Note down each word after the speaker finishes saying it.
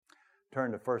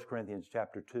Turn to 1 Corinthians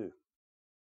chapter 2.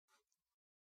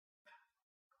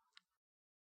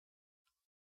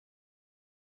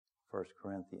 1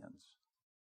 Corinthians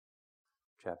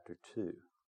chapter 2.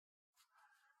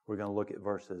 We're going to look at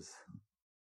verses,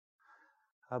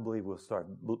 I believe we'll start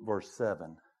verse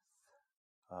 7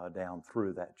 down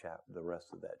through that chapter, the rest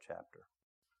of that chapter.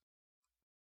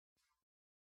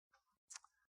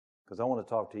 Because I want to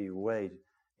talk to you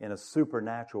in a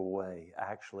supernatural way,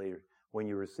 actually, when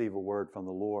you receive a word from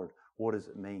the Lord, what does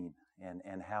it mean?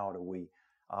 And how do we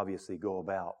obviously go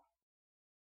about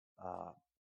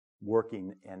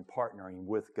working and partnering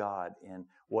with God in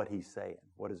what He's saying?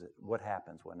 What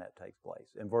happens when that takes place?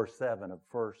 In verse 7 of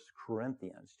 1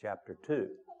 Corinthians chapter 2,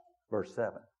 verse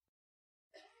 7.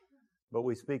 But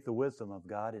we speak the wisdom of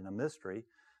God in a mystery,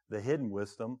 the hidden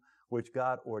wisdom, which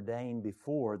God ordained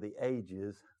before the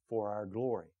ages for our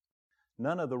glory.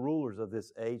 None of the rulers of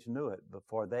this age knew it,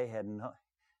 for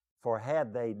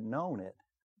had they known it,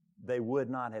 they would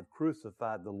not have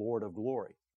crucified the Lord of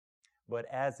glory. But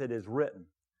as it is written,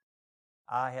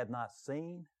 eye have not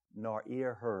seen, nor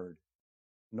ear heard,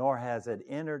 nor has it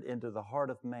entered into the heart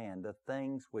of man the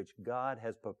things which God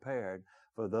has prepared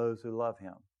for those who love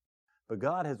Him. But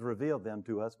God has revealed them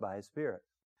to us by His Spirit.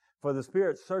 For the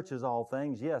Spirit searches all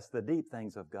things, yes, the deep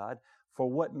things of God. For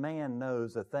what man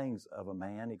knows the things of a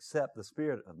man except the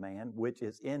Spirit of man which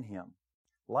is in him?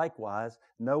 Likewise,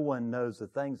 no one knows the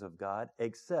things of God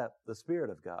except the Spirit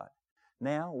of God.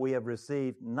 Now we have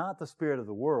received not the spirit of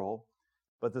the world,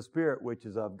 but the Spirit which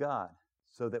is of God,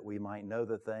 so that we might know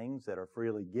the things that are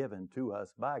freely given to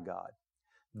us by God.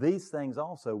 These things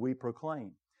also we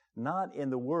proclaim, not in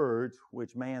the words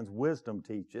which man's wisdom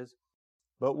teaches,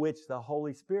 but which the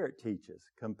Holy Spirit teaches,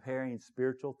 comparing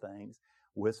spiritual things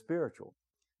with spiritual.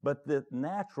 But the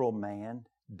natural man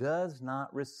does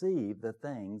not receive the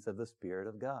things of the Spirit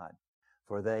of God,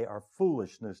 for they are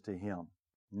foolishness to him,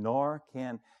 nor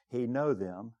can he know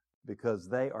them, because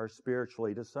they are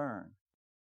spiritually discerned.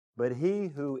 But he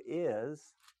who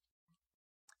is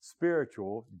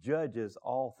spiritual judges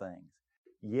all things,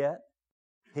 yet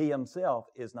he himself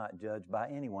is not judged by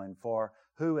anyone. For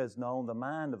who has known the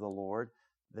mind of the Lord,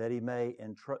 that he may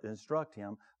instruct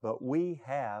him? But we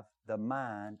have the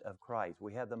mind of Christ.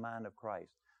 We have the mind of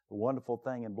Christ. The wonderful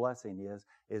thing and blessing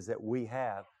is that we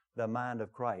have the mind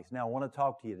of Christ. Now, I want to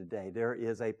talk to you today. There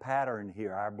is a pattern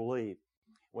here, I believe,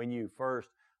 when you first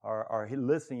are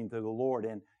listening to the Lord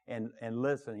and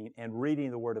listening and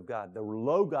reading the Word of God. The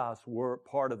Logos word,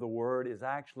 part of the Word is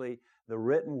actually the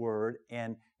written Word,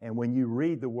 and when you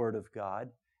read the Word of God,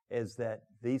 is that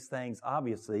these things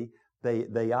obviously,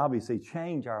 they obviously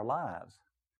change our lives.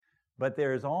 But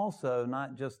there is also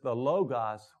not just the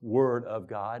Logos Word of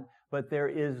God, but there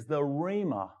is the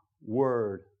Rhema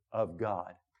Word of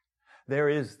God. There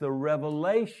is the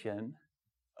revelation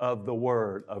of the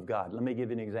Word of God. Let me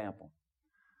give you an example.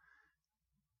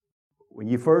 When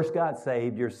you first got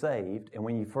saved, you're saved. And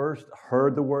when you first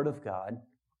heard the Word of God,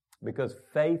 because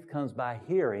faith comes by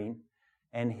hearing,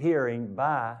 and hearing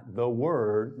by the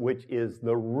Word, which is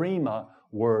the Rhema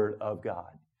Word of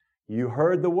God. You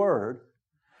heard the Word,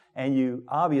 and you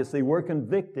obviously were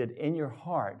convicted in your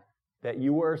heart that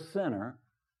you were a sinner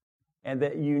and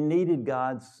that you needed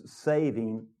God's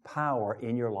saving power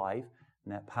in your life,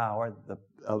 and that power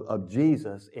of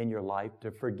Jesus in your life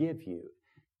to forgive you.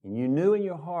 And you knew in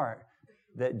your heart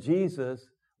that Jesus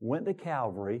went to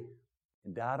Calvary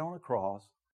and died on a cross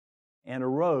and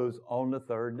arose on the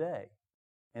third day.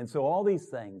 And so all these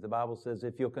things, the Bible says,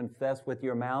 if you'll confess with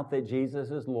your mouth that Jesus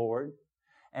is Lord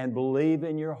and believe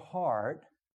in your heart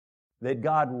that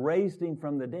God raised Him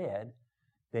from the dead,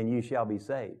 then you shall be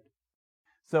saved.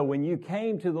 So when you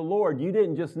came to the Lord, you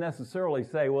didn't just necessarily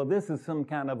say, well, this is some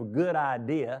kind of a good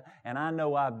idea, and I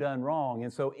know I've done wrong.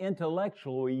 And so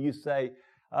intellectually you say,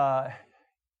 I've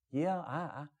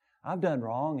done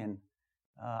wrong, and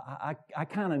I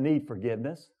kind of need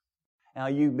forgiveness. Now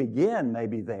you begin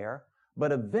maybe there,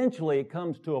 but eventually it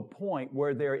comes to a point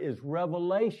where there is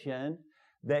revelation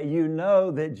that you know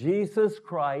that Jesus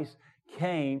Christ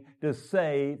came to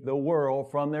save the world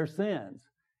from their sins.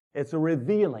 It's a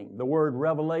revealing. The word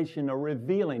revelation, a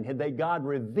revealing. God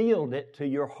revealed it to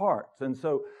your hearts. And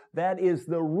so that is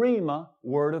the Rhema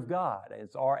Word of God.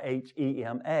 It's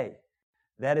R-H-E-M-A.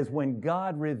 That is when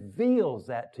God reveals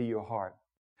that to your heart.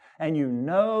 And you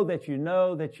know that you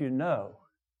know that you know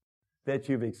that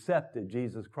you've accepted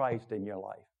Jesus Christ in your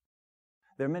life.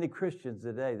 There are many Christians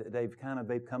today that they've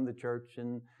come to church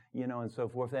and so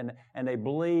forth, and they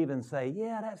believe and say,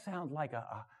 yeah, that sounds like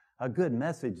a good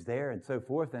message there and so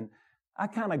forth, and I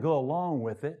kind of go along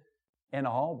with it and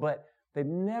all, but they've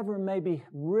never maybe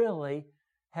really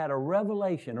had a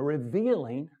revelation, a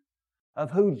revealing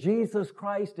of who Jesus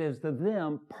Christ is to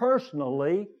them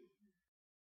personally,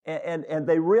 and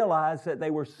they realized that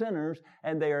they were sinners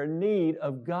and they are in need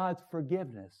of God's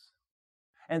forgiveness.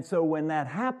 And so when that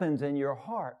happens in your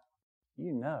heart,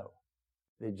 you know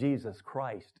that Jesus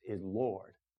Christ is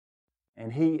Lord,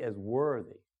 and He is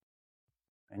worthy.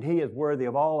 And He is worthy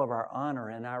of all of our honor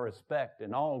and our respect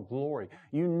and all glory.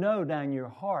 You know down in your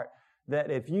heart that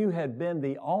if you had been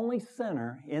the only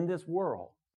sinner in this world,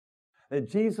 that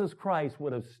Jesus Christ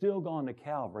would have still gone to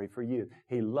Calvary for you.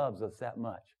 He loves us that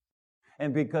much.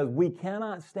 And because we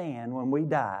cannot stand when we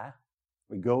die,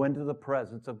 we go into the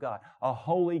presence of God, a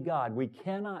holy God. We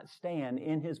cannot stand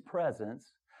in His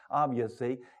presence,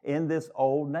 obviously, in this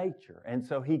old nature. And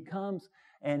so He comes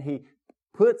and He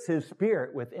puts His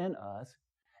Spirit within us.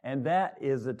 And that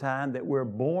is the time that we're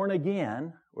born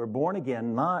again. We're born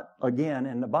again, not again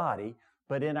in the body,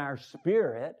 but in our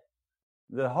spirit.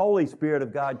 The Holy Spirit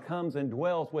of God comes and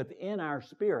dwells within our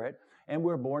spirit, and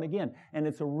we're born again. And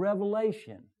it's a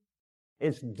revelation.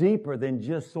 It's deeper than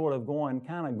just sort of going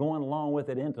along with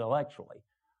it intellectually.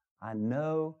 I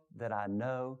know that I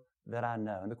know that I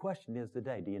know. And the question is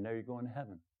today, do you know you're going to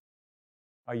heaven?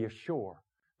 Are you sure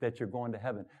that you're going to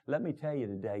heaven? Let me tell you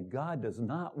today, God does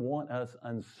not want us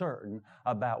uncertain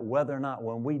about whether or not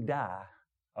when we die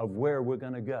of where we're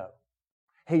going to go.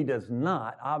 He does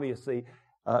not, obviously,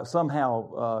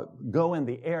 somehow go in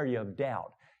the area of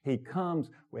doubt. He comes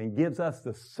and gives us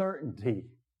the certainty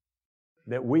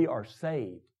that we are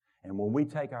saved. And when we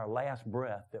take our last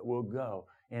breath, that we'll go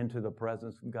into the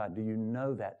presence of God. Do you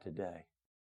know that today?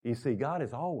 You see, God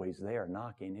is always there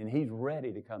knocking, and He's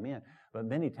ready to come in. But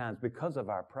many times, because of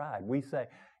our pride, we say,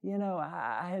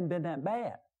 I haven't been that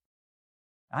bad.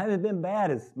 I haven't been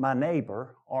bad as my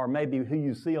neighbor, or maybe who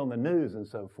you see on the news and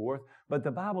so forth. But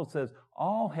the Bible says,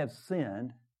 all have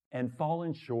sinned and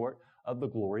fallen short of the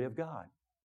glory of God.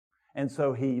 And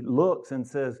so He looks and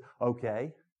says,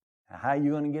 okay, how are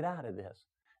you going to get out of this?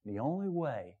 The only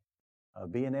way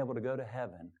of being able to go to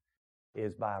heaven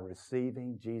is by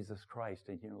receiving Jesus Christ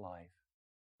in your life.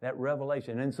 That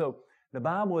revelation. And so the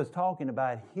Bible is talking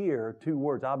about here two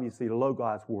words, obviously the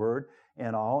Logos word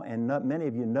and all, and many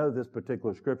of you know this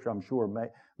particular scripture, I'm sure,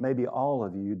 maybe all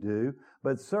of you do,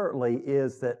 but certainly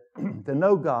is that to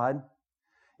know God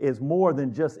is more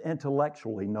than just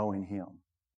intellectually knowing Him.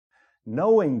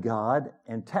 Knowing God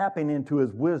and tapping into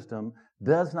His wisdom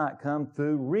does not come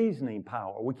through reasoning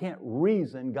power. We can't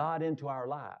reason God into our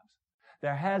lives.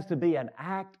 There has to be an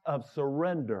act of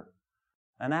surrender,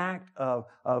 an act of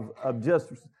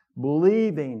just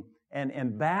believing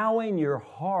and bowing your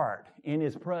heart in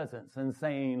His presence and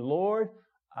saying, Lord,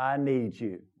 I need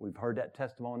You. We've heard that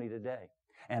testimony today.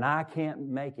 And I can't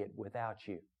make it without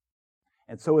You.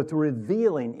 And so it's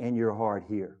revealing in your heart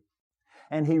here.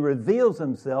 And He reveals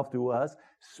Himself to us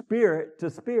spirit to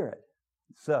spirit.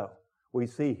 So we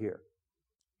see here,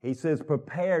 He says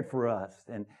prepared for us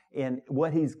and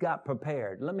what He's got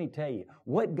prepared. Let me tell you,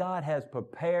 what God has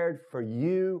prepared for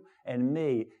you and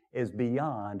me is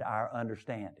beyond our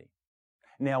understanding.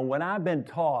 Now, when I've been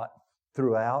taught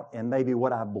throughout, and maybe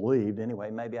what I believed anyway,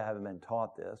 maybe I haven't been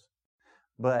taught this,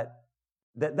 but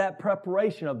that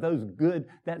preparation of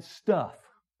that stuff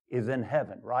is in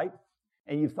heaven, right?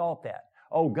 And you've thought that.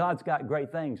 Oh, God's got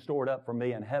great things stored up for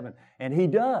me in heaven. And He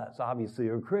does. Obviously,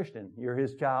 you're a Christian. You're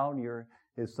His child. You're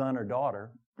His son or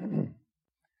daughter.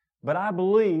 But I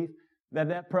believe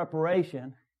that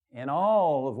preparation and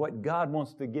all of what God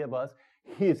wants to give us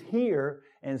is here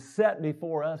and set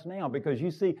before us now. Because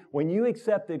you see, when you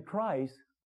accepted Christ,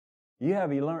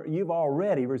 you've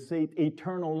already received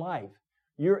eternal life.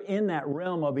 You're in that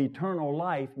realm of eternal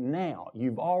life now.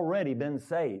 You've already been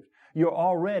saved. You're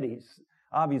already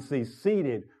obviously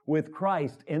seated with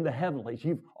Christ in the heavenlies.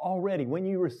 You've already, when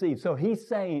you receive. So He's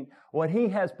saying what He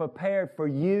has prepared for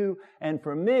you and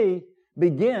for me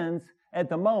begins at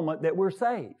the moment that we're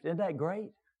saved. Isn't that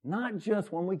great? Not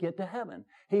just when we get to heaven.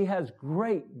 He has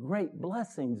great, great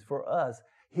blessings for us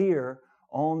here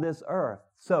on this earth.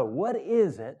 So what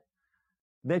is it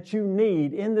that you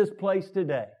need in this place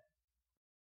today?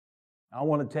 I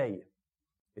want to tell you,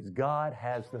 is God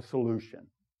has the solution.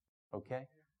 Okay?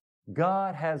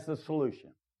 God has the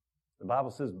solution. The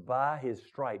Bible says by His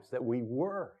stripes that we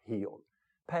were healed.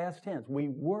 Past tense, we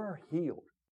were healed.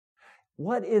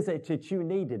 What is it that you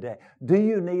need today? Do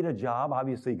you need a job?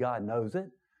 Obviously, God knows it.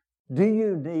 Do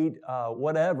you need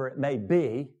whatever it may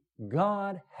be?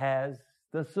 God has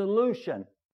the solution.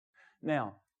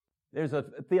 Now, there's a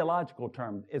theological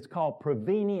term. It's called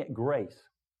prevenient grace.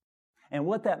 And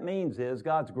what that means is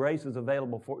God's grace is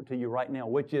available to you right now,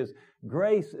 which is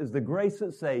grace is the grace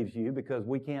that saves you, because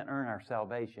we can't earn our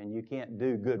salvation. You can't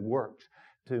do good works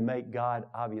to make God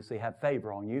obviously have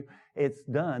favor on you. It's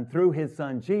done through His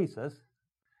Son Jesus,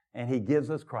 and He gives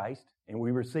us Christ, and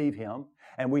we receive Him,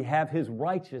 and we have His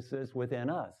righteousness within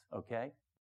us, okay?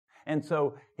 And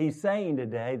so He's saying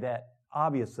today that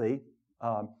obviously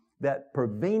that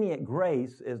prevenient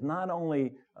grace is not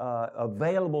only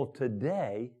available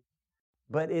today,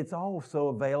 but it's also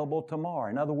available tomorrow.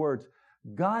 In other words,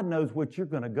 God knows what you're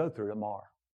going to go through tomorrow.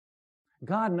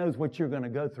 God knows what you're going to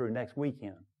go through next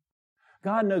weekend.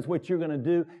 God knows what you're going to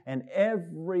do in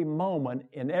every moment,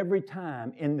 in every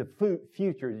time in the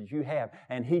future that you have.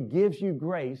 And He gives you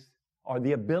grace or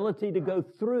the ability to go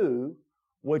through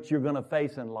what you're going to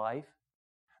face in life,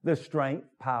 the strength,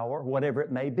 power, whatever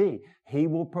it may be. He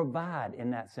will provide in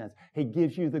that sense. He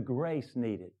gives you the grace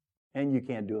needed, and you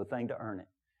can't do a thing to earn it.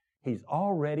 He's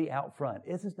already out front.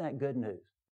 Isn't that good news?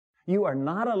 You are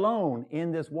not alone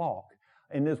in this walk,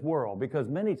 in this world, because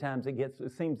many times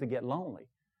it seems to get lonely.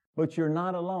 But you're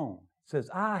not alone. It says,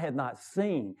 "I had not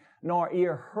seen nor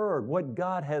ear heard what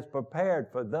God has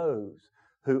prepared for those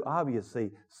who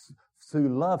obviously who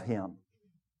love Him."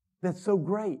 That's so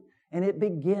great. And it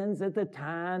begins at the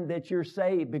time that you're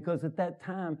saved, because at that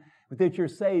time that you're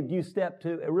saved, you step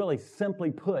to, really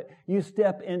simply put, you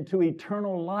step into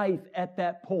eternal life at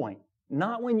that point.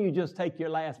 Not when you just take your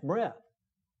last breath.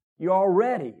 You're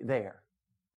already there.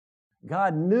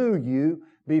 God knew you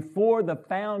before the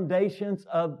foundations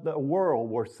of the world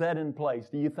were set in place.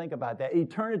 Do you think about that?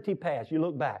 Eternity past, you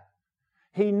look back.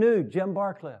 He knew Jim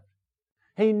Barcliffe.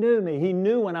 He knew me. He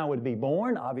knew when I would be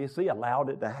born, obviously allowed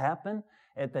it to happen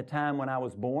at the time when I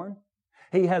was born.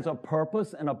 He has a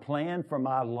purpose and a plan for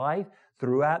my life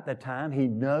throughout the time. He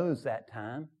knows that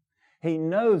time. He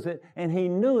knows it, and He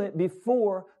knew it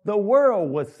before the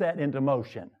world was set into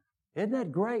motion. Isn't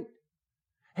that great?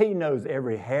 He knows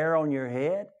every hair on your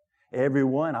head, every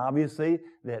one, obviously,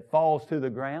 that falls to the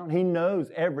ground. He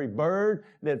knows every bird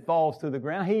that falls to the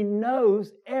ground. He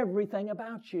knows everything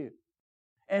about you.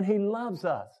 And He loves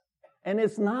us. And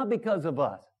it's not because of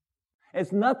us.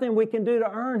 It's nothing we can do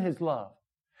to earn His love.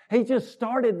 He just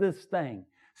started this thing,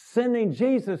 sending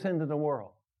Jesus into the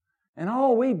world. And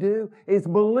all we do is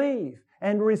believe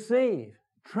and receive,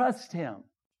 trust Him,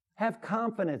 have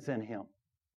confidence in Him.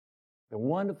 The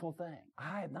wonderful thing,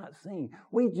 I have not seen.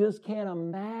 We just can't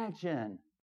imagine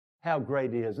how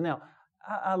great it is. Now,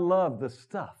 I love the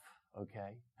stuff,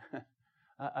 okay?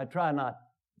 I try not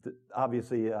to,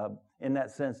 obviously, in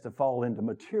that sense, to fall into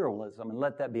materialism and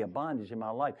let that be a bondage in my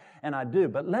life. And I do.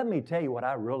 But let me tell you what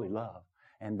I really love,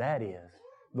 and that is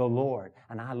the Lord.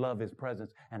 And I love His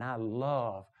presence. And I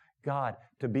love God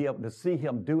to be able to see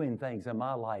Him doing things in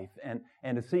my life and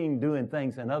to see Him doing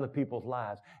things in other people's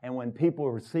lives. And when people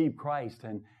receive Christ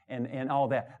and all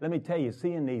that, let me tell you,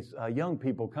 seeing these young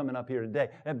people coming up here today,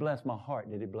 that blessed my heart.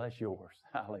 Did it bless yours?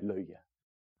 Hallelujah.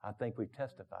 I think we've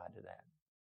testified to that.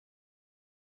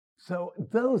 So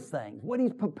those things, what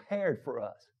He's prepared for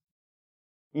us.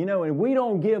 You know, and we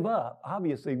don't give up.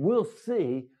 Obviously, we'll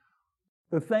see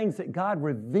the things that God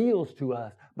reveals to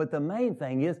us. But the main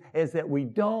thing is that we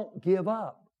don't give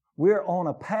up. We're on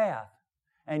a path.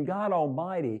 And God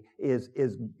Almighty is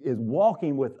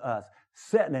walking with us,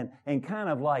 setting and kind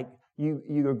of like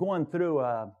you're going through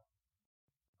a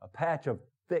patch of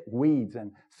thick weeds,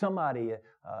 and somebody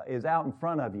is out in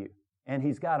front of you, and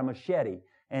he's got a machete,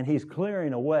 and he's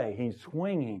clearing away. He's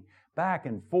swinging back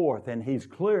and forth, and He's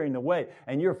clearing the way,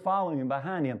 and you're following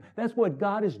behind Him. That's what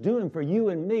God is doing for you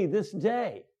and me this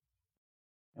day.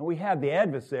 And we have the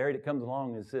adversary that comes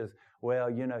along and says, well,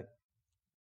 you know,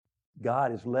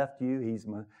 God has left you.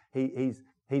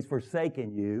 He's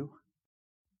forsaken you.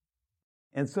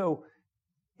 And so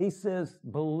He says,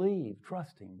 believe,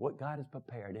 trust Him, what God has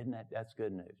prepared. Isn't that's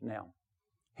good news? Now,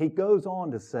 He goes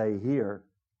on to say here,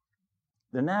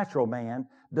 the natural man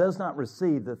does not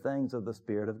receive the things of the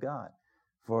Spirit of God,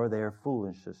 for they are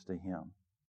foolishness to him,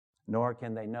 nor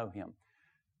can they know Him.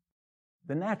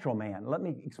 The natural man, let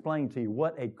me explain to you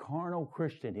what a carnal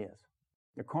Christian is.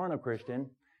 A carnal Christian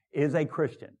is a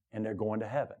Christian, and they're going to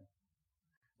heaven.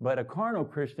 But a carnal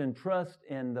Christian trusts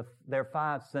in their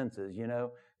five senses, you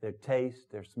know, their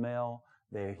taste, their smell,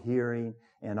 their hearing,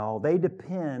 and all. They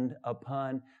depend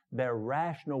upon their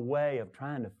rational way of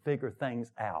trying to figure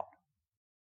things out.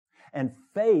 And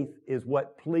faith is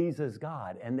what pleases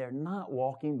God. And they're not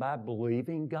walking by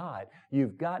believing God.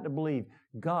 You've got to believe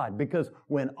God. Because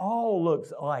when all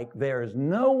looks like there is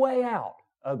no way out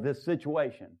of this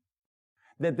situation,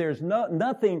 that there's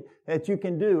nothing that you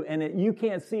can do and that you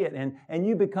can't see it, and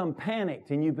you become panicked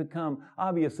and you become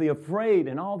obviously afraid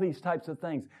and all these types of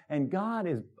things. And God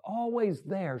is always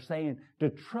there saying to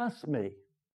trust me,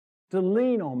 to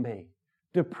lean on me,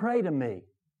 to pray to me,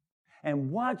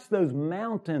 and watch those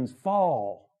mountains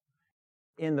fall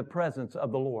in the presence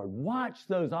of the Lord. Watch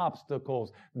those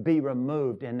obstacles be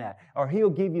removed in that, or He'll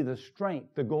give you the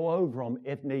strength to go over them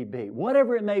if need be.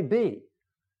 Whatever it may be,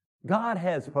 God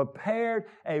has prepared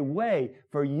a way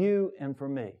for you and for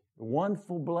me.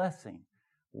 Wonderful blessing.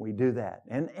 We do that.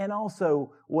 And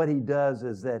also what He does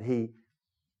is that He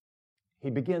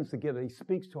begins to He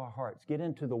speaks to our hearts. Get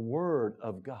into the Word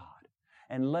of God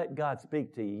and let God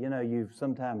speak to you. You know, you've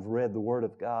sometimes read the Word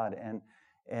of God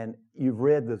and you've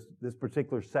read this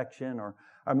particular section, or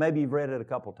maybe you've read it a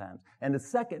couple times. And the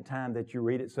second time that you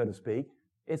read it, so to speak,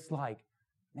 it's like,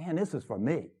 man, this is for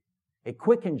me. It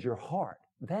quickens your heart.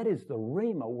 That is the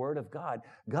Rhema Word of God.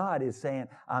 God is saying,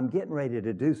 I'm getting ready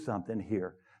to do something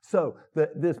here. So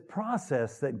this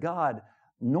process that God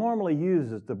normally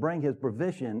uses to bring His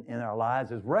provision in our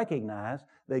lives is recognize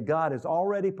that God has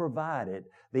already provided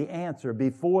the answer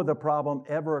before the problem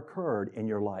ever occurred in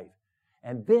your life.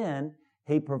 And then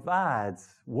He provides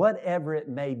whatever it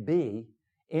may be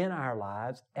in our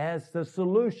lives as the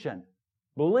solution.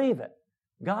 Believe it.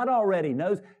 God already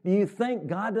knows. Do you think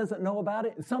God doesn't know about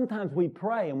it? Sometimes we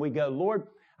pray and we go, Lord,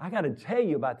 I got to tell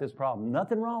you about this problem.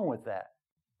 Nothing wrong with that.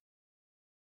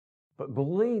 But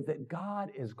believe that God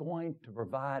is going to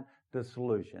provide the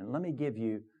solution. Let me give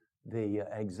you the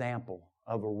example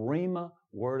of a Rhema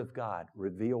Word of God,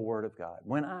 revealed Word of God.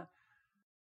 When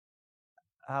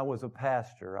I was a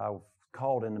pastor, I was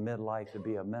called in the midlife to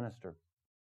be a minister.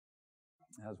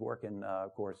 I was working,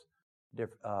 of course,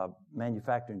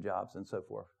 manufacturing jobs and so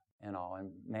forth and all,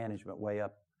 and management way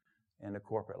up in the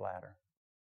corporate ladder.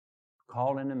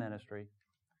 Called into ministry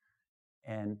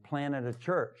and planted a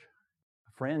church,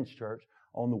 a friend's church,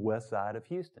 on the west side of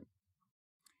Houston.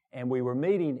 And we were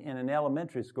meeting in an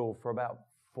elementary school for about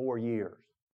 4 years.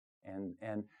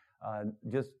 And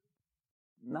just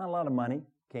not a lot of money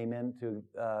came into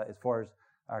as far as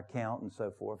our account and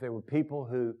so forth. There were people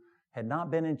who had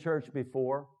not been in church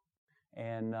before,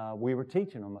 and we were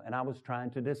teaching them, and I was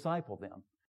trying to disciple them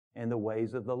in the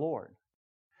ways of the Lord.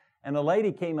 And a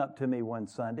lady came up to me one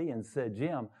Sunday and said,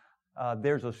 Jim,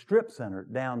 there's a strip center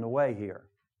down the way here.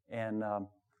 And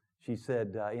she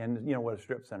said, and you know what a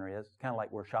strip center is, kind of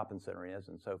like where a shopping center is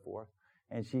and so forth.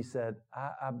 And she said,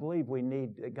 I believe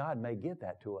God may give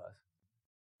that to us.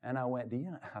 And I went,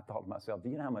 I thought to myself, do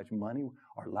you know how much money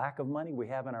or lack of money we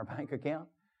have in our bank account?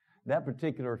 That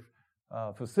particular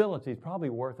facility is probably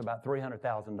worth about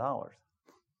 $300,000.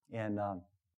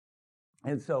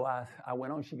 And so I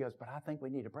went on. She goes, but I think we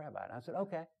need to pray about it. I said,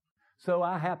 okay. So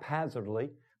I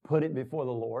haphazardly put it before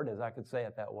the Lord, as I could say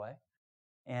it that way.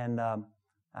 And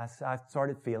I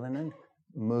started feeling and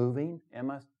moving in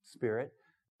my spirit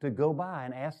to go by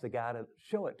and ask the guy to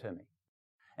show it to me.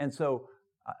 And so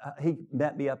he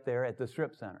met me up there at the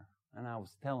strip center. And I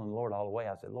was telling the Lord all the way,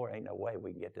 I said, Lord, ain't no way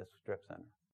we can get this strip center.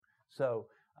 So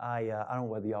I don't know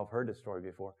whether y'all have heard this story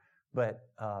before, but,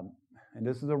 and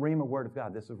this is a Rhema Word of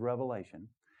God. This is Revelation.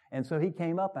 And so he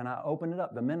came up and I opened it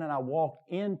up. The minute I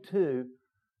walked into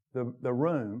the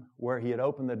room where he had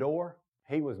opened the door,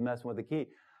 he was messing with the key.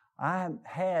 I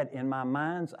had in my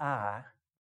mind's eye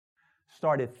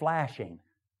started flashing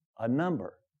a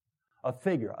number, a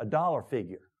figure, a dollar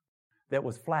figure that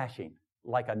was flashing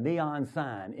like a neon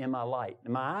sign in my light.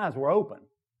 And my eyes were open,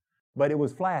 but it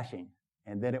was flashing.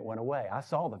 And then it went away. I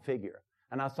saw the figure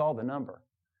and I saw the number,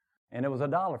 and it was a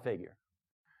dollar figure.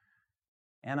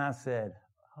 And I said,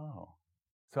 oh.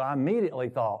 So I immediately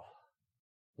thought,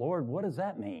 Lord, what does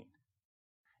that mean?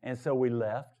 And so we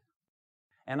left,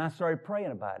 and I started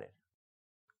praying about it.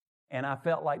 And I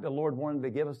felt like the Lord wanted to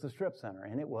give us the strip center,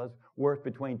 and it was worth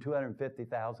between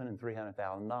 $250,000 and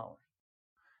 $300,000.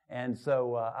 And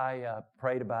so I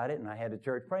prayed about it, and I had the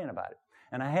church praying about it.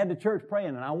 And I had the church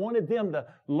praying, and I wanted them to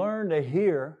learn to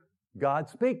hear God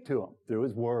speak to them through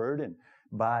His Word and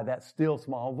by that still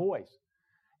small voice.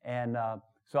 And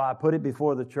so I put it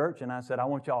before the church, and I said,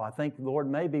 I think the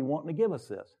Lord may be wanting to give us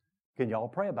this. Can y'all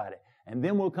pray about it? And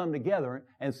then we'll come together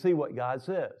and see what God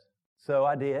says. So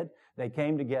I did. They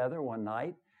came together one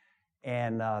night,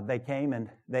 and they came and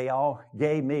they all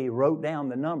wrote down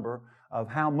the number of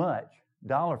how much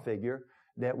dollar figure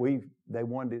that we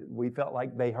felt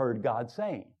like they heard God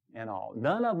saying and all.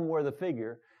 None of them were the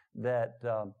figure that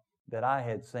I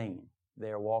had seen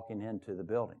there walking into the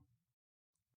building.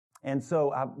 And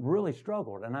so I really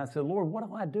struggled, and I said, Lord, what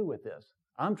do I do with this?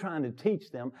 I'm trying to teach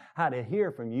them how to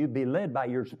hear from you, be led by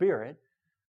your Spirit,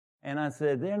 And I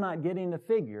said, they're not getting the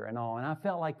figure and all. And I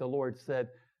felt like the Lord said,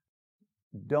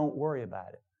 don't worry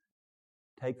about it.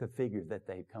 Take the figure that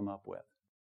they've come up with.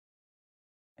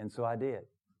 And so I did.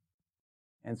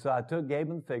 And so I gave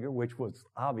them the figure, which was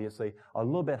obviously a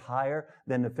little bit higher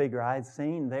than the figure I had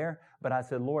seen there. But I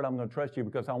said, Lord, I'm going to trust you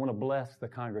because I want to bless the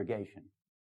congregation.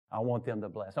 I want them to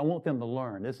bless. I want them to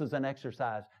learn. This is an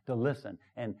exercise to listen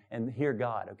and hear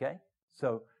God, okay?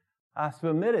 So I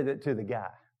submitted it to the guy.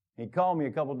 He called me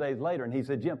a couple of days later and he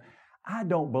said, Jim, I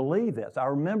don't believe this. I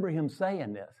remember him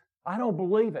saying this. I don't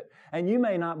believe it. And you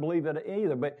may not believe it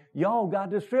either, but y'all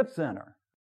got the strip center.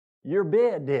 Your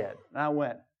bid did. And I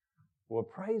went, well,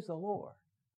 praise the Lord.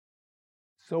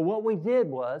 So what we did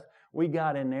was we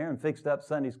got in there and fixed up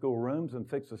Sunday school rooms and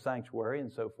fixed the sanctuary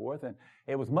and so forth. And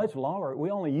it was much longer.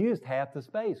 We only used half the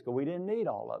space because we didn't need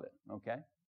all of it, okay?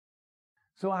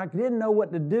 So I didn't know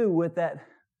what to do with that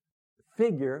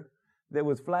figure that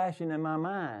was flashing in my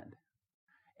mind.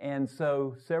 And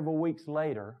so several weeks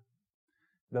later,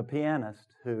 the pianist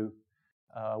who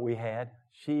we had,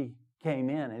 she came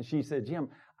in and she said, Jim,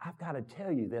 I've got to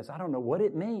tell you this. I don't know what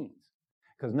it means.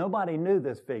 Because nobody knew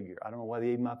this figure. I don't know whether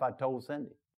even if I told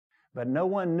Cindy. But no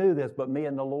one knew this but me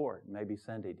and the Lord. Maybe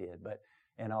Cindy did.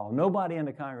 Nobody in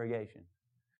the congregation.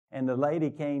 And the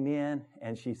lady came in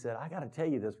and she said, I got to tell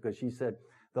you this because she said,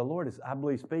 the Lord is, I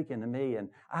believe, speaking to me. And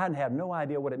I have no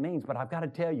idea what it means, but I've got to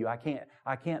tell you. I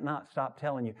can't not stop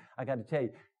telling you. I got to tell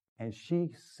you. And she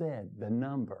said the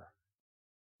number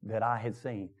that I had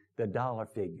seen, the dollar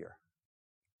figure,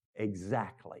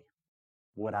 exactly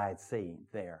what I had seen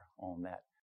there on that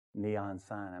neon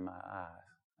sign in my eyes.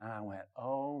 And I went,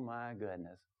 oh my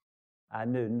goodness. I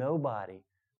knew nobody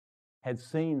had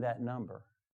seen that number.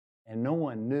 And no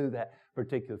one knew that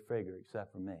particular figure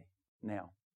except for me.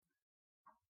 Now,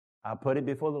 I put it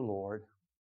before the Lord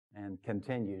and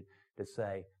continued to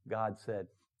say, God said,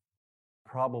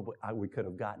 probably we could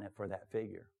have gotten it for that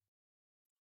figure.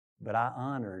 But I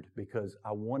honored because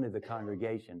I wanted the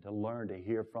congregation to learn to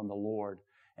hear from the Lord.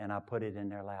 And I put it in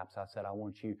their laps. I said, I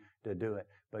want you to do it.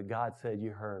 But God said,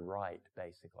 you heard right,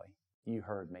 basically. You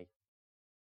heard me.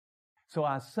 So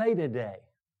I say today,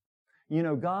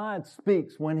 God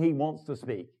speaks when He wants to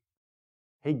speak.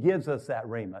 He gives us that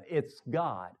rhema. It's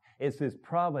God. It's His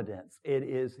providence. It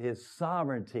is His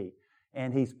sovereignty.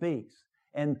 And He speaks.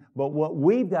 But what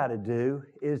we've got to do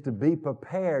is to be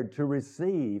prepared to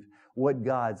receive what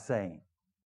God's saying.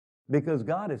 Because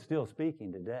God is still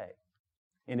speaking today.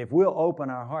 And if we'll open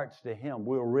our hearts to Him,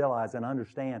 we'll realize and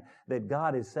understand that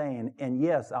God is saying, and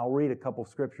yes, I'll read a couple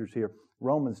scriptures here.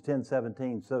 Romans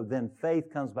 10:17. So then faith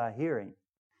comes by hearing,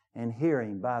 and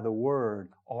hearing by the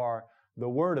Word, or the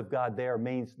Word of God there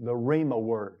means the Rhema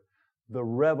word, the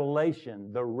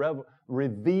revelation, the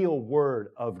revealed Word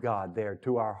of God there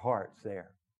to our hearts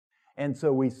there. And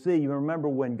so we see, you remember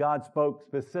when God spoke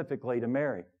specifically to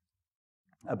Mary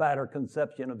about her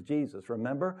conception of Jesus.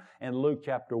 Remember in Luke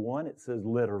chapter 1, it says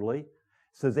literally, it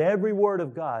says, every word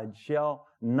of God shall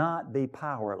not be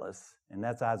powerless. And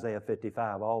that's Isaiah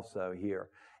 55 also here.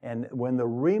 And when the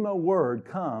Rhema word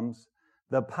comes,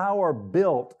 the power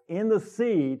built in the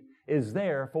seed is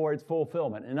there for its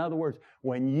fulfillment. In other words,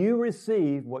 when you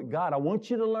receive what God, I want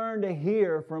you to learn to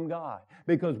hear from God.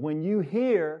 Because when you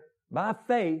hear by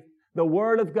faith, the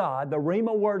Word of God, the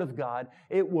Rhema Word of God,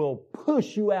 it will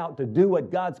push you out to do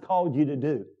what God's called you to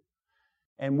do.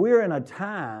 And we're in a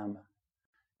time,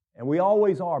 and we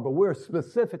always are, but we're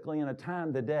specifically in a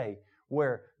time today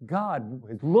where God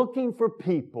is looking for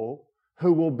people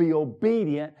who will be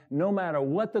obedient no matter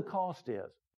what the cost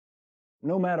is.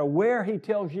 No matter where He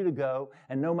tells you to go,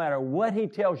 and no matter what He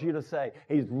tells you to say,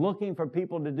 He's looking for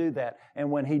people to do that. And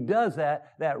when He does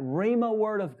that, that Rhema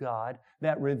Word of God,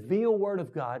 that revealed Word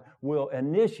of God will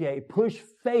push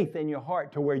faith in your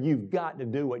heart to where you've got to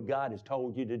do what God has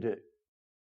told you to do.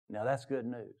 Now that's good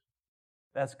news.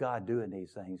 That's God doing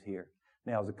these things here.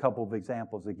 Now there's a couple of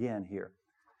examples again here.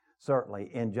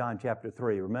 Certainly in John chapter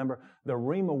 3. Remember the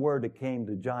Rhema Word that came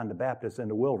to John the Baptist in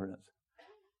the wilderness.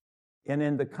 And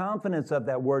in the confidence of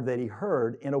that word that he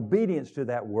heard, in obedience to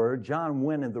that word, John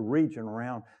went in the region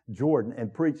around Jordan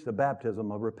and preached the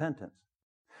baptism of repentance.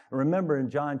 Remember in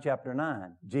John chapter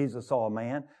 9, Jesus saw a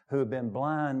man who had been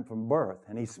blind from birth,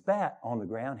 and he spat on the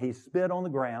ground. He spit on the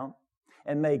ground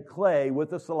and made clay with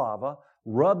the saliva,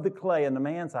 rubbed the clay in the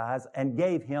man's eyes, and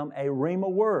gave him a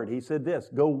rhema word. He said this,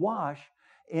 go wash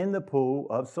in the pool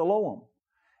of Siloam.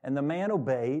 And the man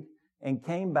obeyed and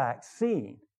came back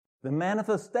seeing. The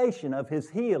manifestation of his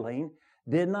healing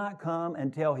did not come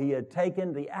until he had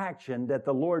taken the action that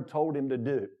the Lord told him to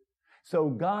do. So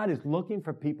God is looking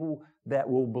for people that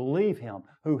will believe Him,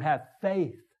 who have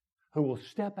faith, who will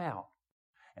step out.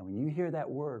 And when you hear that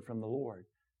word from the Lord,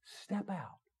 step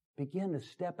out. Begin to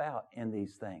step out in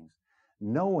these things,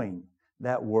 knowing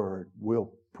that word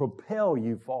will propel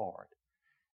you forward.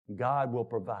 God will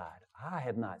provide. I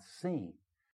have not seen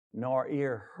nor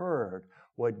ear heard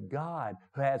what God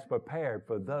has prepared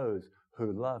for those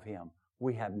who love Him.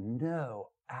 We have no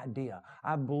idea.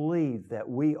 I believe that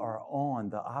we are on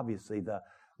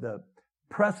the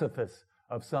precipice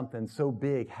of something so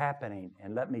big happening.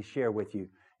 And let me share with you,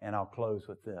 and I'll close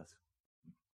with this.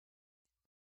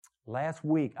 Last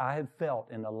week, I have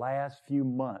felt in the last few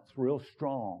months real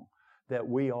strong that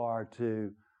we are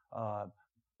to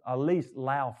at least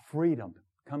allow freedom,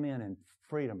 come in and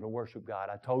freedom to worship God.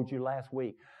 I told you last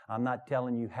week, I'm not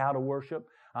telling you how to worship.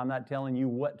 I'm not telling you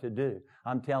what to do.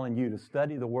 I'm telling you to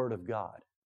study the Word of God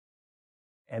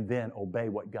and then obey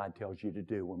what God tells you to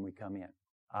do when we come in.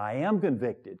 I am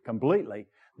convicted completely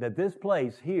that this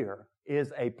place here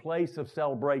is a place of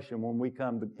celebration when we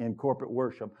come in corporate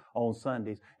worship on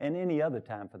Sundays and any other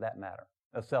time for that matter,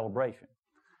 a celebration.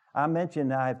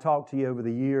 I've talked to you over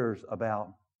the years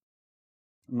about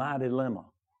my dilemma.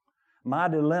 My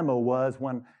dilemma was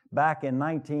when back in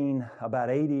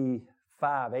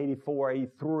 85, 84,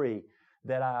 83,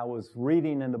 that I was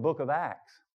reading in the book of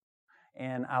Acts.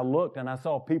 And I looked and I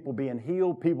saw people being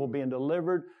healed, people being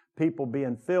delivered, people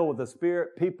being filled with the Spirit,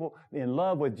 people in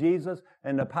love with Jesus,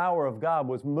 and the power of God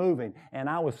was moving. And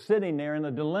I was sitting there in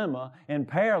a dilemma in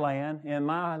Pearland in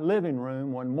my living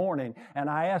room one morning, and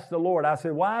I asked the Lord, I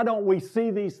said, why don't we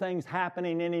see these things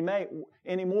happening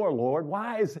anymore, Lord?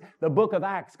 Why is the book of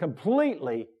Acts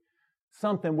completely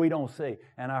something we don't see?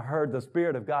 And I heard the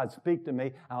Spirit of God speak to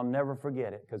me. I'll never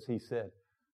forget it, because He said,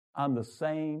 I'm the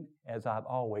same as I've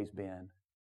always been.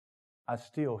 I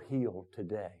still heal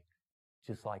today,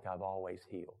 just like I've always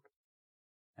healed.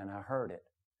 And I heard it,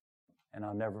 and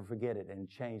I'll never forget it, and it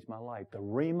changed my life. The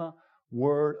Rhema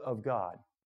Word of God.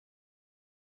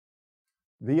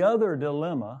 The other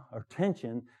dilemma or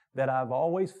tension that I've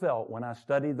always felt when I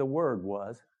studied the Word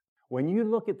was, when you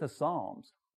look at the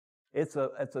Psalms, it's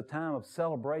a time of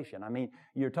celebration. I mean,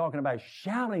 you're talking about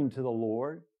shouting to the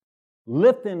Lord,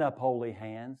 lifting up holy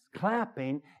hands,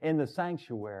 clapping in the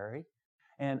sanctuary,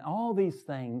 and all these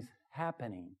things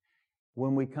happening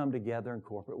when we come together in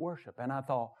corporate worship. And I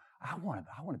thought, I want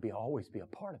to always be a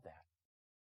part of that.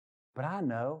 But I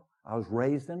know I was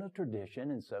raised in a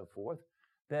tradition and so forth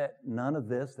that none of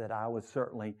this, that I was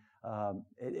certainly,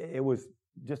 it was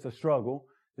just a struggle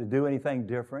to do anything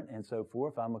different and so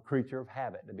forth. I'm a creature of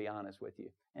habit, to be honest with you.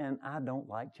 And I don't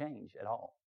like change at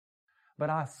all. But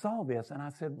I saw this and I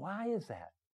said, why is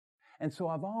that? And so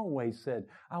I've always said,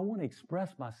 I want to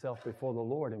express myself before the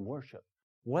Lord in worship,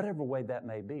 whatever way that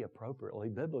may be, appropriately,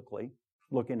 biblically,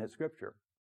 looking at Scripture.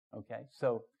 Okay?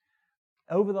 So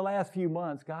over the last few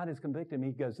months, God has convicted me.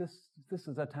 He goes, this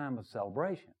is a time of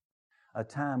celebration, a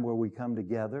time where we come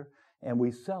together and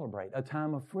we celebrate, a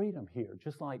time of freedom here,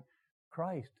 just like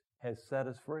Christ has set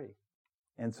us free.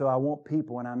 And so I want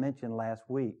people, and I mentioned last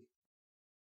week,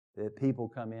 that people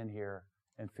come in here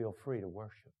and feel free to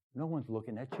worship. No one's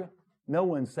looking at you. No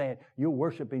one's saying, you're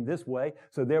worshiping this way,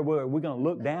 so we're going to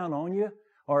look down on you.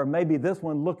 Or maybe this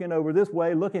one looking over this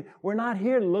way, looking. We're not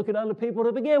here to look at other people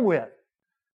to begin with.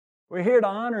 We're here to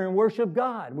honor and worship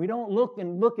God. We don't look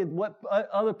at what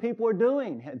other people are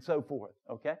doing and so forth,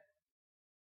 okay?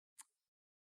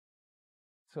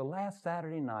 So last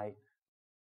Saturday night,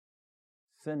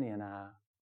 Cindy and I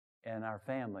and our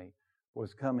family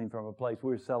was coming from a place.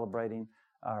 We were celebrating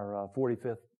our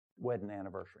 45th wedding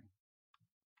anniversary.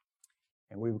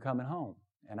 And we were coming home.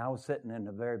 And I was sitting in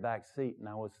the very back seat, and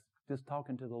I was just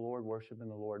talking to the Lord, worshiping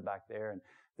the Lord back there. And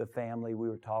the family, we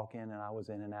were talking, and I was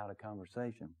in and out of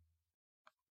conversation.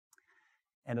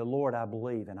 And the Lord, I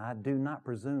believe, and I do not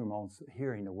presume on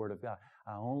hearing the Word of God.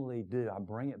 I only do. I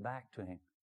bring it back to Him.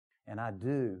 And I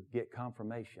do get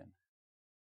confirmation.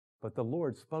 But the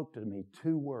Lord spoke to me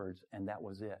 2 words, and that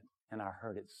was it. And I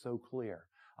heard it so clear,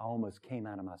 I almost came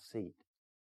out of my seat.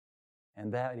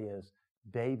 And that is,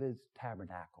 David's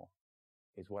tabernacle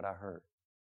is what I heard.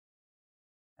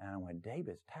 And I went,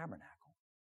 David's tabernacle.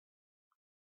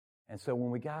 And so when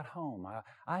we got home,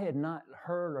 I had not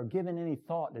heard or given any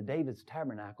thought to David's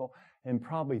tabernacle in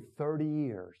probably 30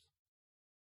 years.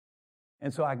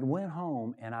 And so I went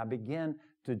home and I began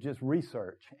to just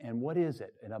research. And what is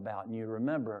it about? And you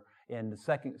remember in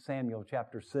 2 Samuel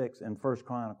chapter 6 and 1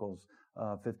 Chronicles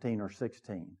 15 or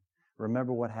 16.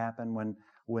 Remember what happened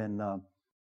when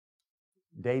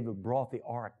David brought the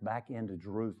ark back into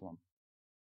Jerusalem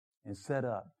and set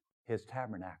up his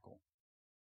tabernacle.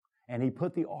 And he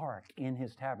put the ark in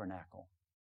his tabernacle.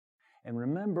 And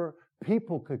remember,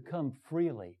 people could come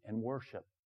freely and worship.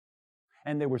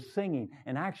 And they were singing.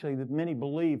 And actually, many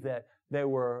believe that there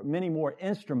were many more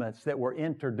instruments that were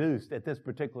introduced at this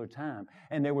particular time.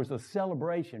 And there was a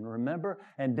celebration, remember?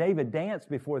 And David danced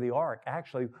before the ark,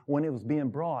 actually, when it was being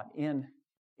brought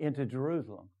into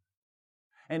Jerusalem.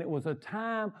 And it was a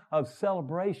time of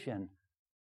celebration.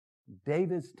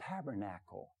 David's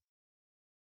tabernacle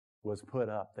was put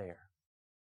up there.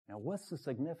 Now, what's the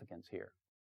significance here?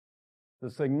 The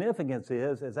significance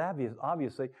is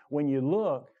obviously, when you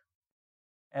look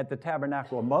at the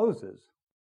tabernacle of Moses,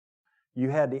 you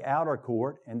had the outer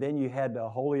court, and then you had the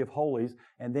Holy of Holies,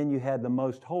 and then you had the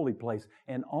most holy place.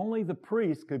 And only the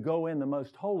priest could go in the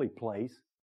most holy place,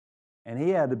 and he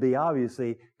had to be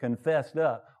obviously confessed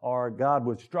up, or God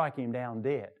would strike him down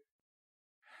dead.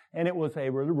 And it was a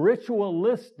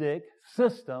ritualistic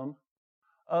system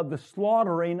of the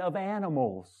slaughtering of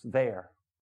animals there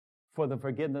for the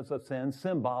forgiveness of sins,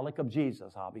 symbolic of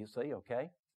Jesus, obviously, okay?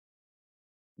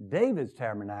 David's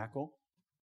tabernacle,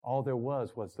 all there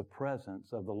was the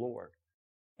presence of the Lord.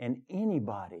 And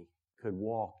anybody could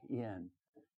walk in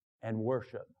and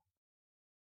worship.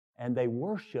 And they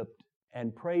worshiped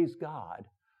and praised God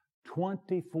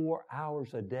 24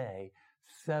 hours a day,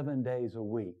 7 days a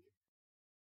week.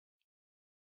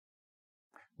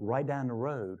 Right down the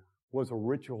road was a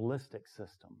ritualistic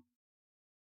system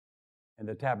in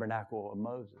the tabernacle of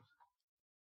Moses.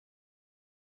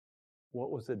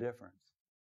 What was the difference?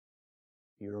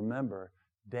 You remember,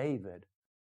 David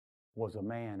was a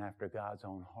man after God's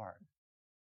own heart.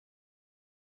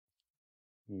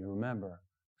 You remember,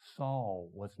 Saul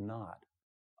was not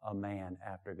a man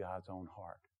after God's own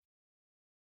heart.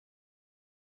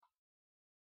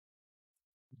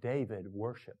 David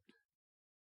worshiped.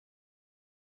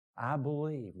 I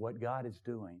believe what God is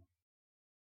doing,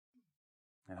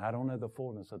 and I don't know the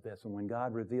fullness of this, and when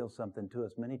God reveals something to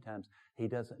us, many times He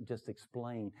doesn't just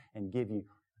explain and give you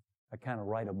a kind of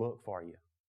write a book for you.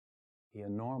 He'll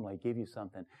normally give you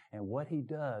something. And what He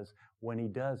does when He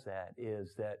does that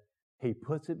is that He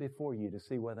puts it before you to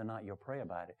see whether or not you'll pray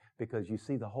about it. Because you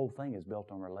see, the whole thing is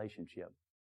built on relationship.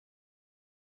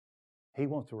 He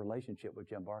wants a relationship with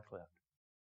Jim Barcliffe.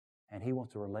 And He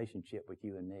wants a relationship with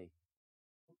you and me.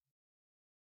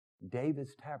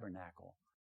 David's tabernacle,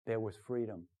 there was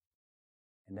freedom.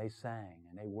 And they sang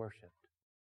and they worshiped.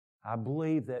 I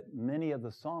believe that many of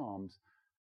the Psalms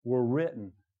were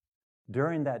written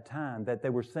during that time, that they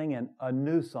were singing a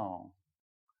new song.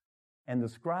 And the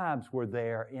scribes were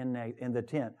there in the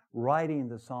tent writing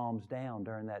the Psalms down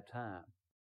during that time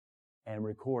and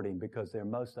recording, because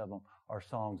most of them are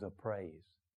songs of praise.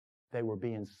 They were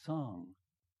being sung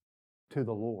to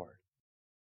the Lord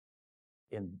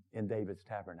in David's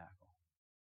tabernacle.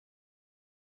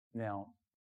 Now,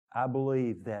 I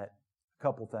believe that a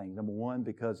couple things. Number one,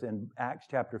 because in Acts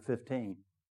chapter 15,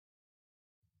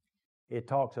 it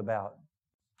talks about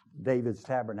David's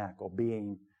tabernacle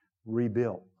being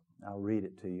rebuilt. I'll read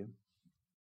it to you.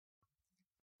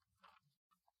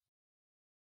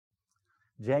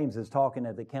 James is talking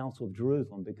at the Council of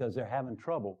Jerusalem because they're having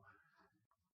trouble.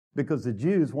 Because the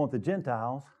Jews want the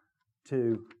Gentiles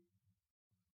to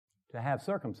have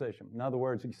circumcision. In other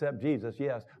words, accept Jesus,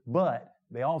 yes. But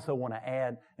they also want to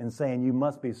add and saying you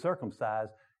must be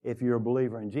circumcised if you're a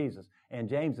believer in Jesus. And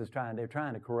James they're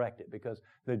trying to correct it, because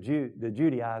the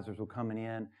Judaizers were coming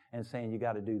in and saying you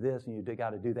got to do this and you got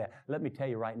to do that. Let me tell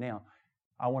you right now,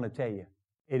 I want to tell you,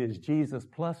 it is Jesus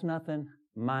plus nothing,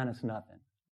 minus nothing.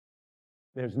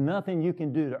 There's nothing you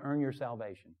can do to earn your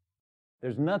salvation.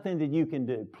 There's nothing that you can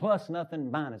do, plus nothing,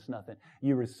 minus nothing.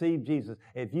 You receive Jesus.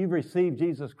 If you've received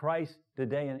Jesus Christ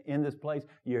today in this place,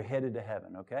 you're headed to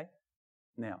heaven, okay?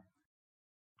 Now,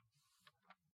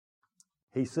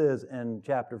 he says in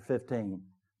chapter 15,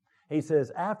 he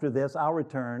says, after this I'll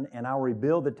return and I'll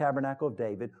rebuild the tabernacle of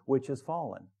David, which has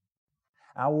fallen.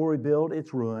 I will rebuild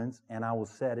its ruins and I will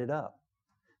set it up,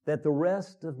 that the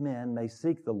rest of men may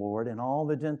seek the Lord, and all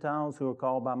the Gentiles who are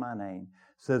called by my name,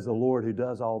 says the Lord who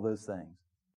does all those things.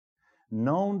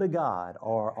 Known to God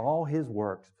are all His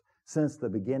works since the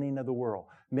beginning of the world.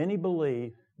 Many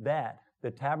believe that the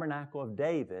tabernacle of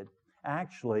David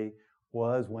actually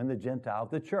was when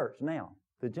the church, now,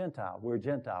 the Gentile, we're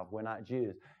Gentiles, we're not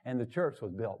Jews, and the church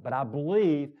was built. But I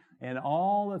believe in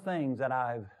all the things that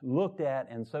I've looked at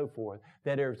and so forth,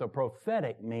 that there's a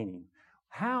prophetic meaning.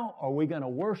 How are we going to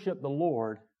worship the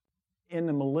Lord in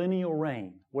the millennial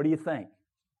reign? What do you think?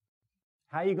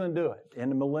 How are you going to do it in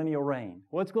the millennial reign?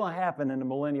 What's going to happen in the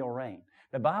millennial reign?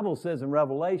 The Bible says in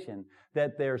Revelation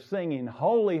that they're singing,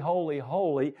 holy, holy,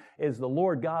 holy is the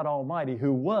Lord God Almighty,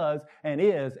 who was and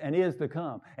is to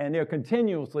come. And they're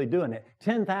continuously doing it,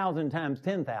 10,000 times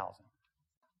 10,000.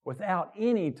 without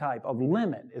any type of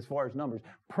limit as far as numbers,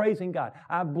 praising God.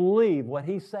 I believe what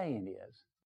he's saying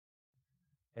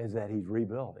is that he's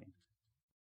rebuilding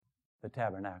the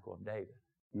tabernacle of David.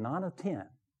 Not a tent,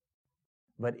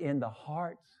 but in the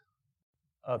hearts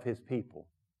of his people.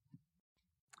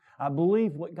 I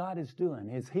believe what God is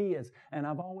doing is he is, and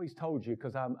I've always told you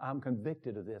because I'm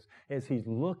convicted of this, is he's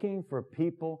looking for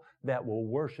people that will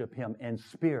worship him in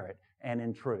spirit and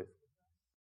in truth.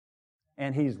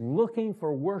 And he's looking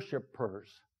for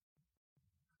worshipers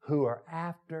who are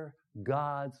after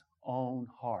God's own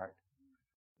heart,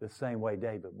 the same way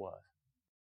David was.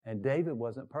 And David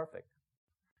wasn't perfect.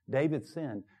 David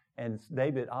sinned, and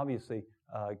David obviously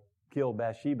killed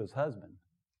Bathsheba's husband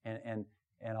and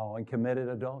committed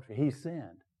adultery. He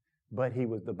sinned. But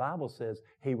the Bible says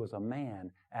he was a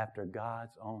man after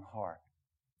God's own heart.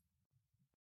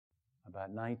 About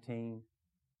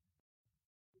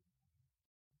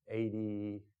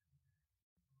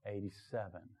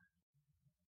 1987,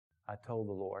 I told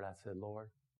the Lord, I said, Lord,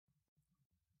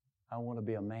 I want to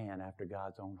be a man after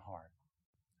God's own heart.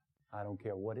 I don't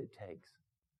care what it takes.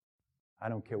 I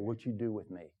don't care what you do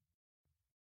with me.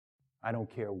 I don't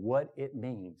care what it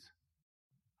means.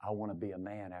 I want to be a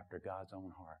man after God's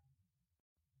own heart.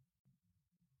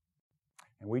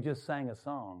 And we just sang a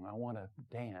song. I want to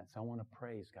dance. I want to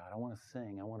praise God. I want to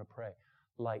sing. I want to pray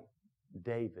like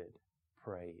David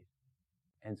prayed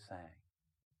and sang.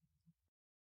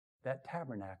 That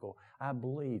tabernacle, I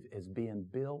believe, is being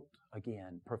built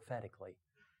again prophetically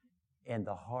in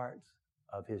the hearts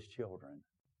of his children.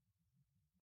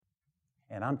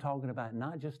 And I'm talking about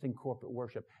not just in corporate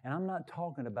worship. And I'm not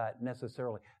talking about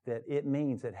necessarily that it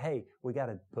means that, hey, we got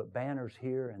to put banners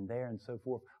here and there and so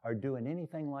forth, or doing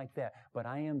anything like that. But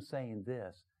I am saying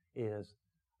this is,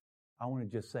 I want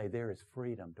to just say there is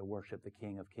freedom to worship the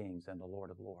King of Kings and the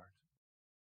Lord of Lords.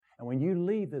 And when you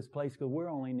leave this place, because we're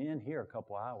only in here a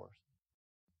couple hours,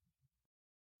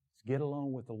 get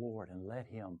along with the Lord and let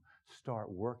him start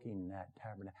working that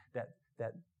tabernacle,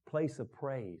 that place of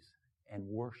praise and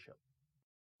worship.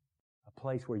 A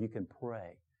place where you can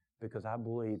pray, because I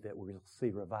believe that we'll see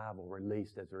revival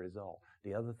released as a result.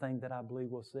 The other thing that I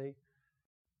believe we'll see,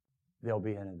 there'll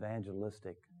be an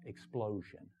evangelistic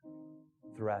explosion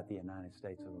throughout the United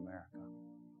States of America.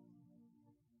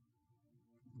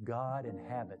 God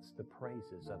inhabits the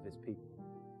praises of his people.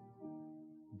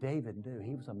 David knew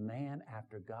he was a man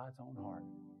after God's own heart.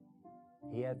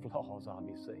 He had flaws,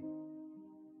 obviously,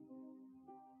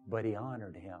 but he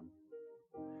honored him.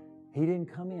 He didn't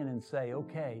come in and say,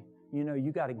 okay,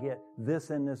 you got to get this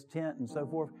in this tent and so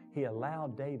forth. He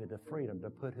allowed David the freedom to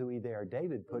put who he there.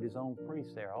 David put his own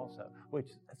priest there also, which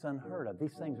is unheard of.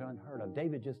 These things are unheard of.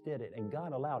 David just did it, and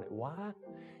God allowed it. Why?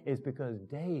 It's because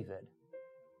David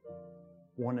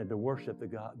wanted to worship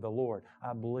the Lord,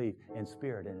 I believe, in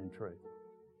spirit and in truth.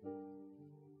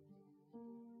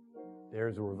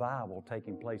 There's a revival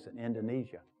taking place in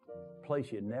Indonesia, a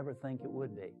place you'd never think it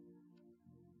would be.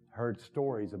 Heard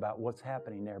stories about what's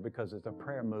happening there because there's a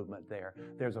prayer movement there.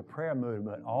 There's a prayer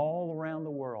movement all around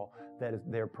the world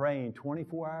they're praying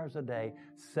 24 hours a day,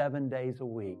 7 days a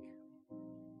week.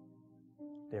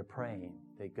 They're praying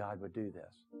that God would do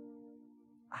this.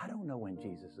 I don't know when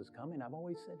Jesus is coming. I've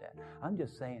always said that. I'm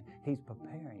just saying he's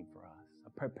preparing for us.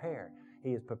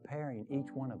 He is preparing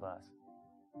each one of us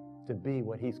to be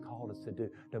what he's called us to do,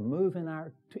 to move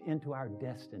into our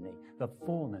destiny, the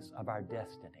fullness of our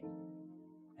destiny.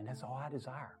 And that's all I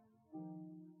desire.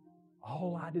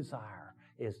 All I desire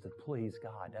is to please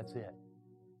God. That's it.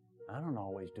 I don't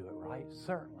always do it right,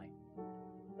 certainly.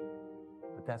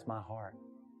 But that's my heart.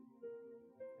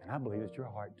 And I believe it's your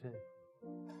heart too.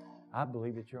 I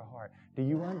believe it's your heart.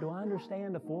 Do I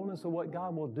understand the fullness of what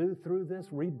God will do through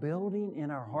this rebuilding in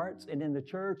our hearts and in the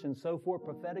church and so forth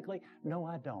prophetically? No,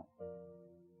 I don't.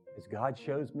 As God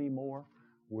shows me more,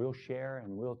 we'll share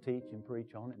and we'll teach and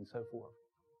preach on it and so forth.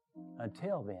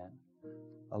 Until then,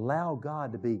 allow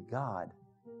God to be God,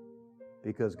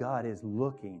 because God is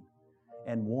looking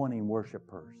and wanting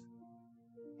worshipers.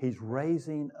 He's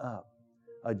raising up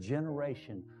a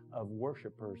generation of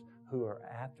worshipers who are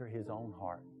after his own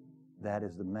heart. That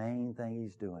is the main thing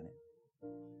he's doing it.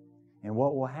 And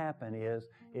what will happen is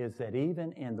that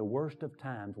even in the worst of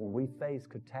times, when we face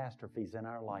catastrophes in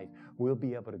our life, we'll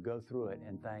be able to go through it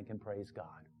and thank and praise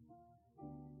God.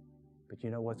 But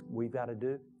you know what we've got to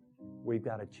do? We've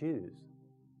got to choose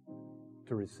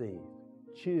to receive,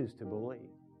 choose to believe,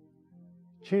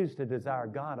 choose to desire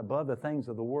God above the things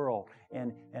of the world,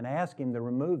 and ask him to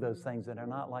remove those things that are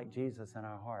not like Jesus in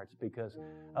our hearts, because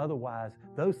otherwise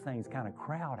those things kind of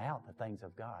crowd out the things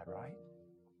of God, right?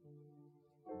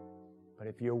 But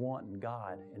if you're wanting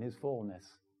God in his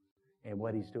fullness, And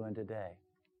what He's doing today,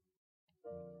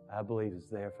 I believe, is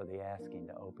there for the asking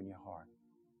to open your heart.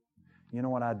 You know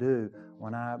what I do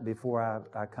before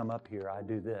I come up here, I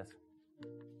do this.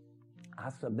 I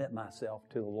submit myself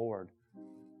to the Lord,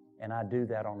 and I do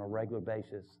that on a regular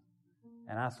basis.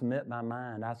 And I submit my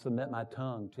mind, I submit my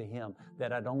tongue to Him,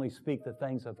 that I'd only speak the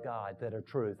things of God that are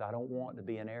truth. I don't want to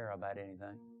be in error about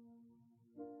anything.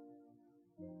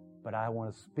 But I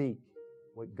want to speak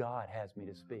what God has me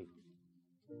to speak.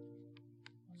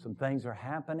 Some things are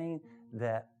happening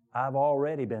that I've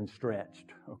already been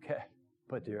stretched, okay?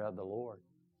 But they're of the Lord.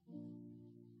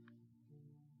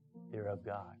 They're of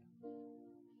God.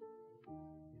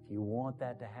 If you want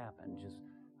that to happen,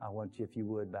 I want you, if you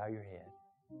would, bow your head.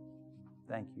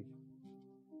 Thank you.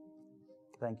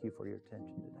 Thank you for your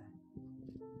attention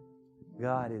today.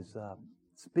 God is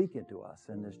speaking to us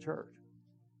in this church.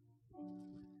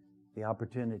 The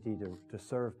opportunity to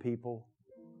serve people,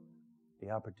 the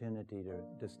opportunity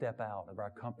to step out of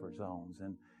our comfort zones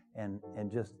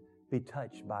and just be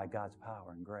touched by God's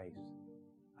power and grace.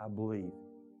 I believe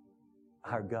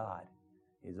our God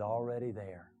is already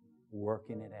there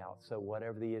working it out. So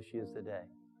whatever the issue is today,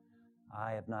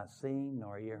 I have not seen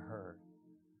nor ear heard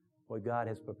what God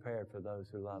has prepared for those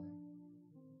who love Him.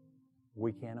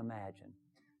 We can't imagine.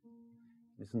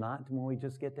 It's not when we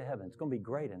just get to heaven. It's going to be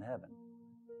great in heaven.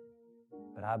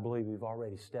 But I believe we've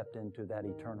already stepped into that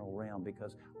eternal realm,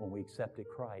 because when we accepted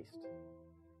Christ,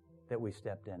 that we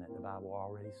stepped in it. The Bible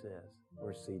already says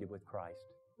we're seated with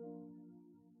Christ.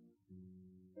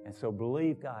 And so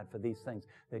believe God for these things,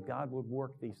 that God would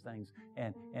work these things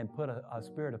and put a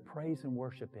spirit of praise and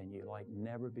worship in you like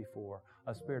never before,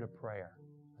 a spirit of prayer.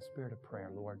 A spirit of prayer,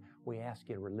 Lord. We ask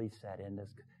you to release that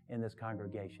in this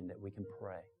congregation, that we can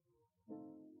pray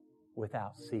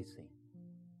without ceasing.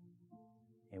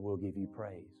 And we'll give you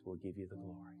praise. We'll give you the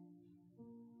glory.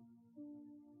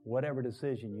 Whatever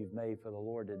decision you've made for the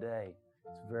Lord today,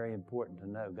 it's very important to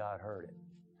know God heard it.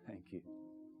 Thank you.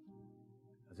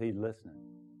 Because He's listening.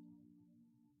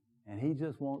 And He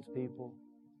just wants people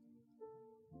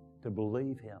to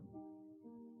believe Him.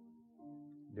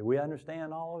 Do we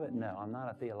understand all of it? No, I'm not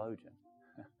a theologian.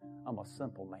 I'm a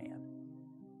simple man.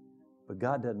 But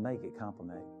God doesn't make it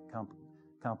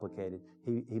complicated.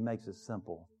 He makes it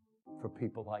simple for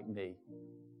people like me.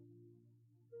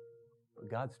 But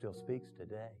God still speaks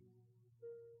today.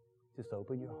 Just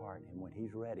open your heart, and when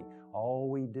He's ready, all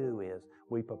we do is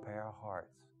we prepare our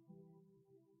hearts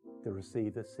to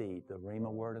receive the seed, the Rhema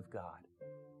word of God.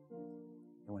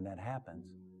 And when that happens,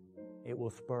 it will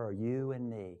spur you and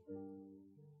me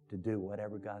to do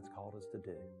whatever God's called us to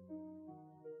do.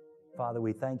 Father,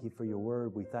 we thank you for your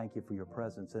word. We thank you for your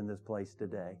presence in this place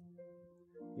today.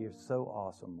 You're so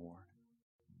awesome, Lord.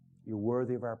 You're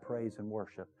worthy of our praise and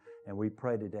worship. And we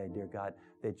pray today, dear God,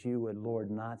 that you would, Lord,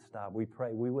 not stop. We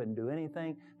pray we wouldn't do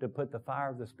anything to put the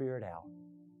fire of the Spirit out.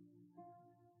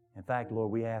 In fact,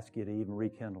 Lord, we ask you to even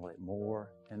rekindle it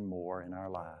more and more in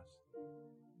our lives.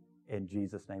 In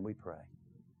Jesus' name we pray.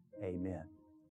 Amen.